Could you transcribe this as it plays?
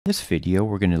In this video,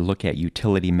 we're going to look at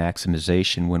utility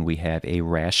maximization when we have a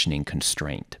rationing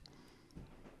constraint.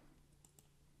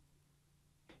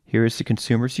 Here is the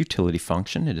consumer's utility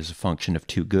function. It is a function of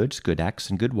two goods, good X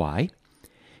and good Y.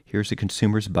 Here's the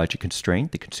consumer's budget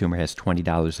constraint. The consumer has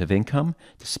 $20 of income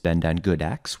to spend on good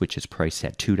X, which is priced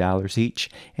at $2 each,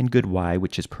 and good Y,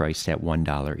 which is priced at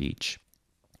 $1 each.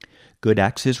 Good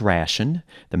X is rationed.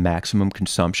 The maximum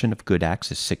consumption of good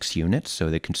X is 6 units,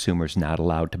 so the consumer is not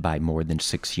allowed to buy more than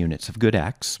 6 units of good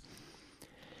X.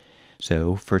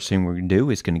 So first thing we're going to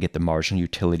do is going to get the marginal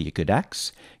utility of good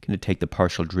X. Going to take the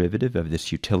partial derivative of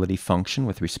this utility function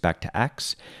with respect to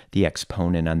X. The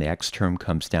exponent on the X term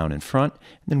comes down in front, and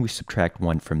then we subtract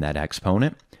 1 from that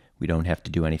exponent. We don't have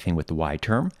to do anything with the Y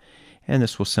term. And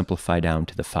this will simplify down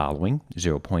to the following.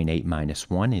 0.8 minus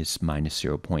 1 is minus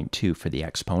 0.2 for the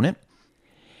exponent.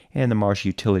 And the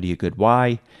marginal utility of good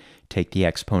Y, take the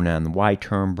exponent on the Y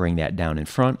term, bring that down in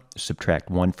front, subtract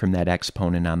 1 from that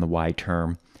exponent on the Y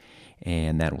term,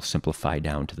 and that will simplify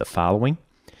down to the following.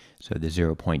 So the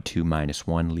 0.2 minus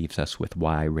 1 leaves us with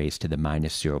Y raised to the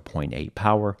minus 0.8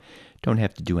 power. Don't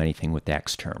have to do anything with the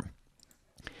X term.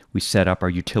 We set up our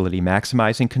utility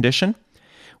maximizing condition,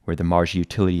 where the marginal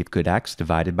utility of good X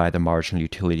divided by the marginal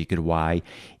utility of good Y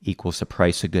equals the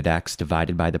price of good X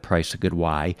divided by the price of good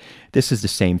Y. This is the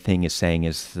same thing as saying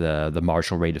as the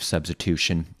marginal rate of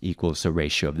substitution equals the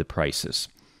ratio of the prices.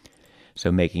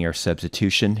 So making our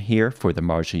substitution here for the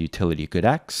marginal utility of good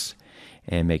X,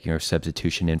 and making our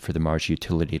substitution in for the marginal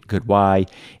utility of good Y,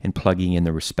 and plugging in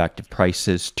the respective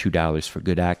prices, $2 for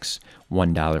good X,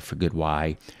 $1 for good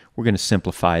Y. We're going to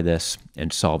simplify this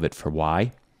and solve it for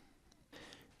Y.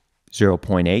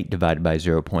 0.8 divided by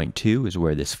 0.2 is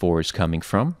where this 4 is coming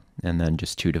from, and then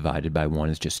just 2 divided by 1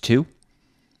 is just 2.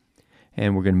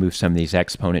 And we're going to move some of these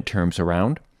exponent terms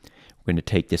around. We're going to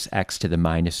take this x to the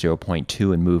minus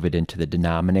 0.2 and move it into the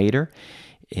denominator.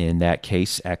 In that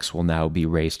case, x will now be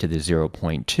raised to the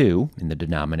 0.2 in the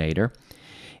denominator.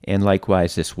 And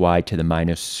likewise, this y to the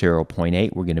minus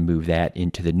 0.8, we're going to move that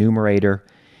into the numerator,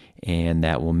 and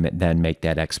that will then make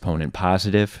that exponent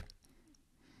positive.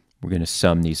 We're going to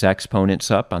sum these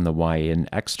exponents up on the y and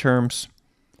x terms.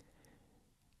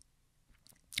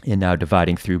 And now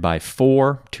dividing through by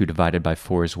 4, 2 divided by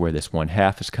 4 is where this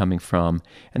 1/2 is coming from.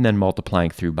 And then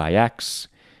multiplying through by x,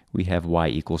 we have y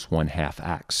equals 1/2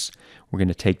 x. We're going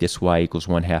to take this y equals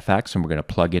 1/2 x and we're going to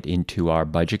plug it into our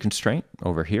budget constraint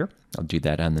over here. I'll do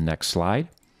that on the next slide.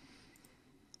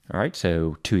 All right,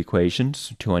 so two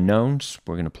equations, two unknowns.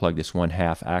 We're going to plug this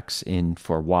 1/2 x in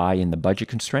for y in the budget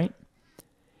constraint.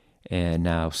 And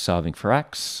now solving for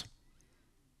x,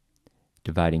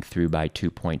 dividing through by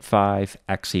 2.5,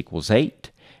 x equals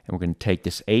 8. And we're going to take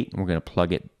this 8 and we're going to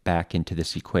plug it back into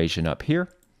this equation up here.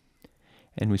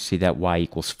 And we see that y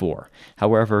equals 4.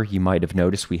 However, you might have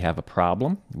noticed we have a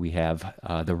problem. We have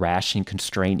the rationing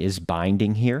constraint is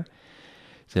binding here.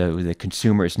 So the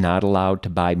consumer is not allowed to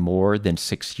buy more than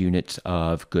 6 units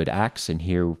of good X. And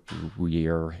here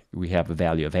we have a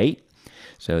value of 8.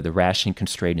 So the rationing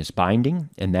constraint is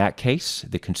binding. In that case,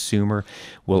 the consumer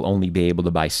will only be able to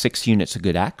buy 6 units of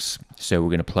good X. So we're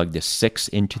going to plug this 6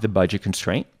 into the budget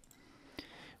constraint.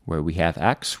 Where we have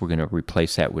X, we're going to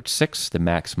replace that with 6, the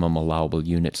maximum allowable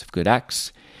units of good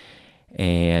X.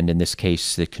 And in this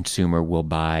case, the consumer will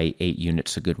buy 8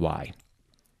 units of good Y.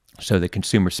 So the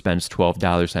consumer spends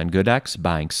 $12 on good X,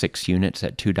 buying 6 units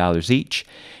at $2 each,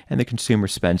 and the consumer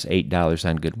spends $8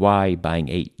 on good Y, buying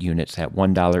 8 units at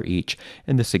 $1 each,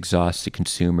 and this exhausts the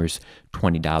consumer's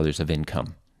 $20 of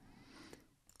income.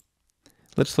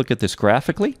 Let's look at this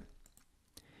graphically.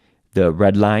 The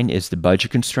red line is the budget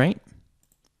constraint,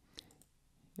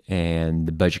 and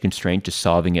the budget constraint, just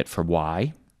solving it for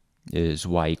Y, is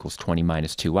Y equals 20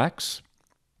 minus 2X.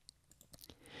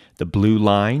 The blue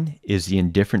line is the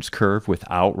indifference curve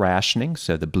without rationing.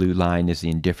 So the blue line is the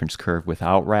indifference curve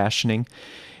without rationing.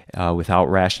 Without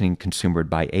rationing, consumer would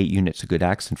buy 8 units of good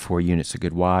X and 4 units of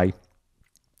good Y,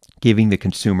 giving the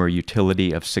consumer a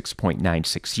utility of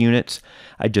 6.96 units.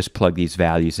 I just plug these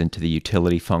values into the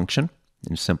utility function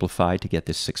and simplify to get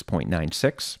this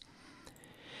 6.96.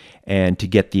 And to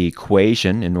get the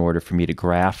equation, in order for me to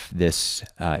graph this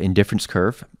indifference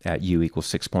curve at u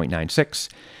equals 6.96,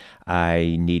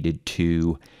 I needed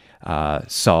to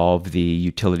solve the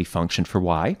utility function for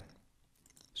y.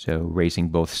 So raising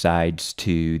both sides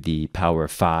to the power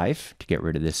of 5 to get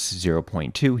rid of this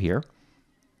 0.2 here.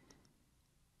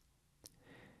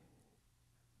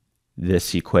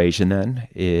 This equation then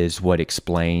is what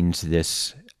explains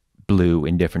this blue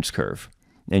indifference curve.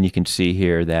 And you can see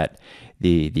here that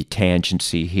the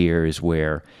tangency here is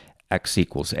where x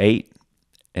equals 8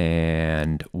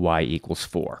 and y equals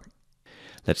 4.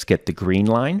 Let's get the green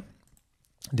line.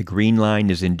 The green line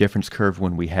is indifference curve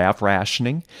when we have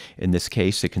rationing. In this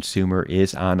case, the consumer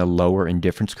is on a lower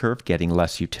indifference curve, getting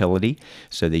less utility.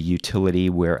 So the utility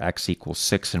where x equals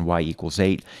 6 and y equals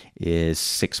 8 is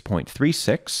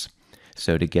 6.36.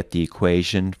 So to get the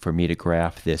equation for me to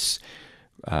graph this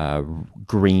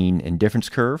green indifference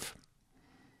curve,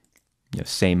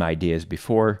 same idea as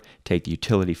before. Take the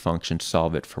utility function,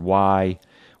 solve it for y.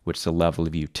 What's the level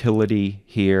of utility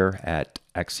here at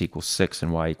x equals 6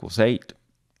 and y equals 8?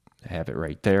 I have it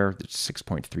right there. It's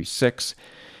 6.36,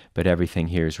 but everything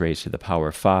here is raised to the power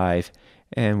of 5,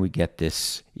 and we get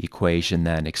this equation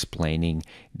then explaining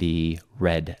the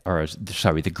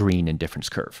green indifference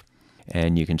curve.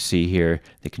 And you can see here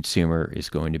the consumer is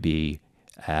going to be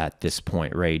at this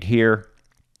point right here,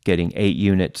 getting 8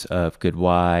 units of good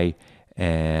y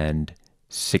and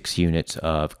 6 units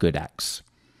of good x.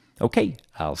 Okay,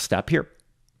 I'll stop here.